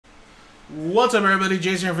What's up, everybody?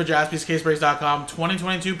 Jason here for JaspysCaseBreaks.com.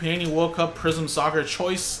 2022 Panini World Cup Prizm Soccer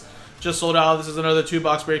Choice just sold out. This is another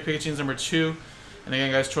 2-box break. Pikachu's number 2. And again,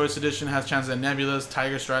 guys, Choice Edition has chances at Nebulas,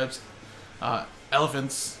 Tiger Stripes,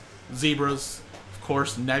 Elephants, Zebras, of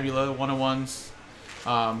course, Nebula,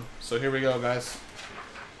 1-on-1s. So here we go, guys.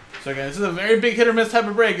 So again, this is a very big hit-or-miss type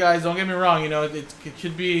of break, guys. Don't get me wrong. You know, it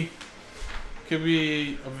could be a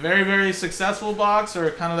very, very successful box or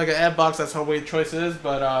kind of like an ebb box. That's how way Choice is,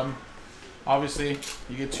 but obviously,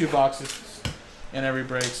 you get 2 boxes in every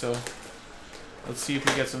break, so let's see if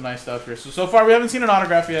we get some nice stuff here. So far, we haven't seen an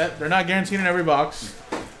autograph yet. They're not guaranteed in every box.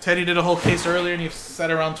 Teddy did a whole case earlier, and he said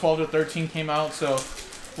around 12 to 13 came out, so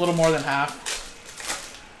a little more than half.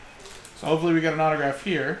 So hopefully we get an autograph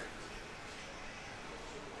here.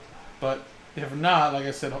 But if not, like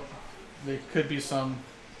I said, there could be some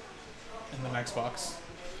in the next box.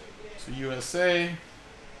 So USA,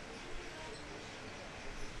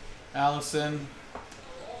 Allison,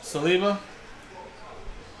 Saliba,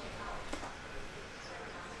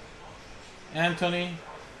 Anthony,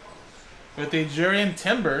 with a Jurien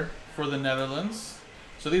Timber for the Netherlands.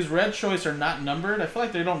 So these red Choice are not numbered. I feel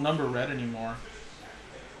like they don't number red anymore.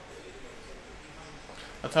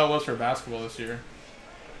 That's how it was for basketball this year.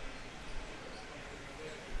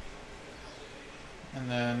 And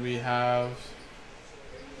then we have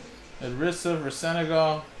Idrissa for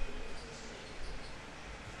Senegal.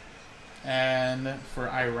 And for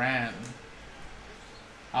Iran,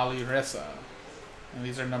 Ali Reza. And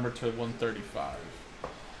these are numbered to 135.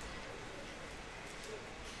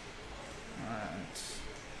 Alright.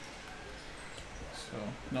 So,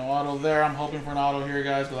 no auto there. I'm hoping for an auto here,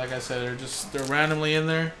 guys. But like I said, they're randomly in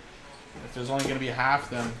there. If there's only going to be half,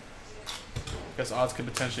 then I guess odds could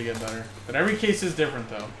potentially get better. But every case is different,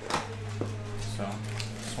 though. So,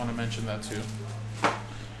 just want to mention that, too.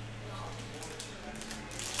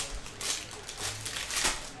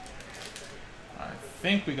 I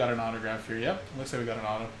think we got an autograph here. Yep, looks like we got an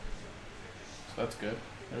auto. So that's good.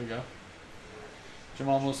 There we go.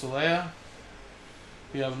 Jamal Musiala.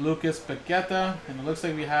 We have Lucas Paqueta, and it looks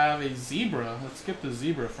like we have a zebra. Let's skip the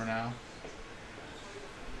zebra for now.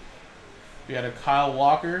 We had a Kyle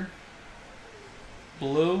Walker,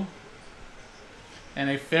 blue, and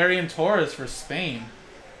a Ferran Torres for Spain.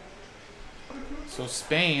 So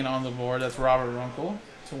Spain on the board. That's Robert Runkle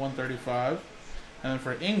to 135, and then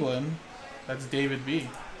for England, that's David B.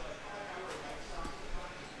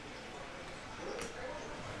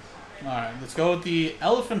 Alright, let's go with the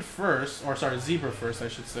elephant first, or sorry, zebra first, I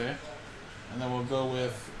should say. And then we'll go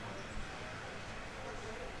with...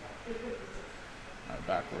 Alright,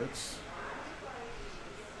 backwards.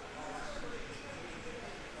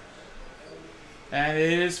 And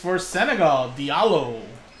it is for Senegal, Diallo.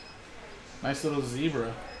 Nice little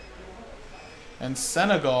zebra. And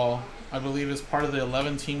Senegal, I believe, is part of the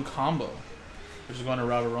 11-team combo, which is going to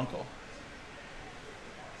Robert Runkle.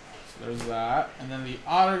 So there's that. And then the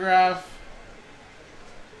autograph.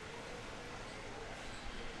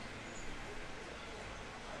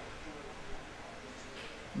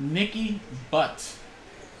 Nicky Butt.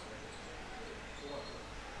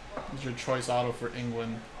 This is your Choice auto for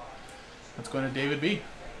England. That's going to David B.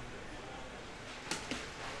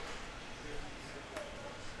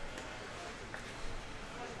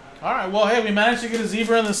 Alright, well, hey, we managed to get a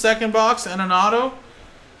zebra in the second box and an auto.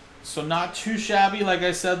 So not too shabby. Like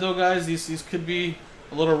I said, though, guys, these could be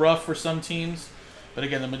a little rough for some teams. But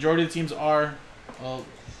again, the majority of the teams are a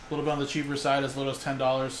little bit on the cheaper side, as little as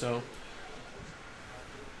 $10. So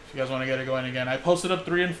if you guys want to get it going again, I posted up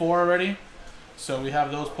 3 and 4 already. So we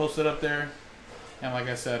have those posted up there. And like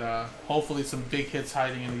I said, hopefully some big hits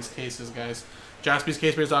hiding in these cases, guys.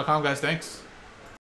 JaspysCaseBreaks.com, guys. Thanks.